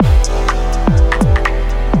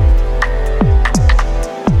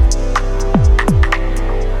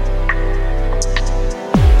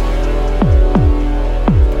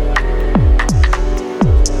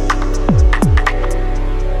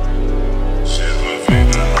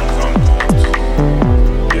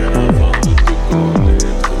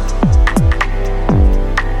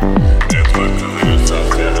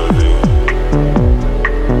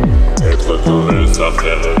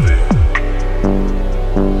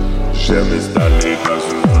J'aime installer dans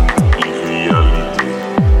une irréalité.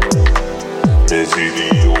 Mes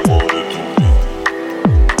idiots m'ont utopie.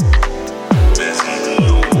 Mes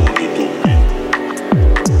idiots m'ont utopie.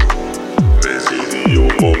 Mes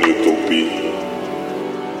idiots m'ont utopie.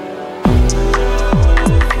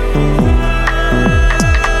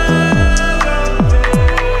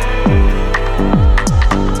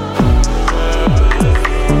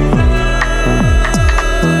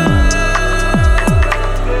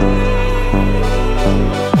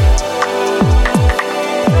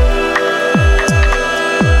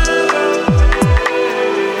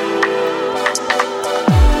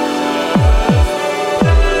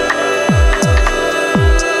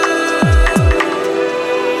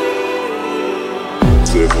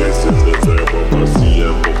 C'est vrai, ce n'est vraiment pas si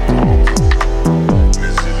important.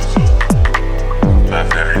 Mes illusions, ma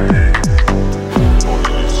vérité. Mon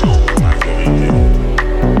illusion, ma vérité.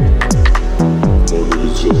 Mon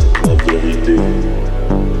illusion, ma vérité.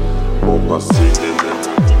 Mon passé n'est même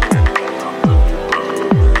pas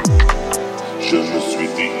je me suis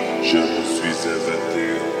dit, je me suis inventé.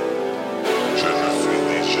 Je me suis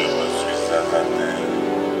dit, je me suis inventé.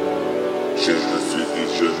 Je me suis dit,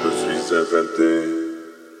 je me suis inventé.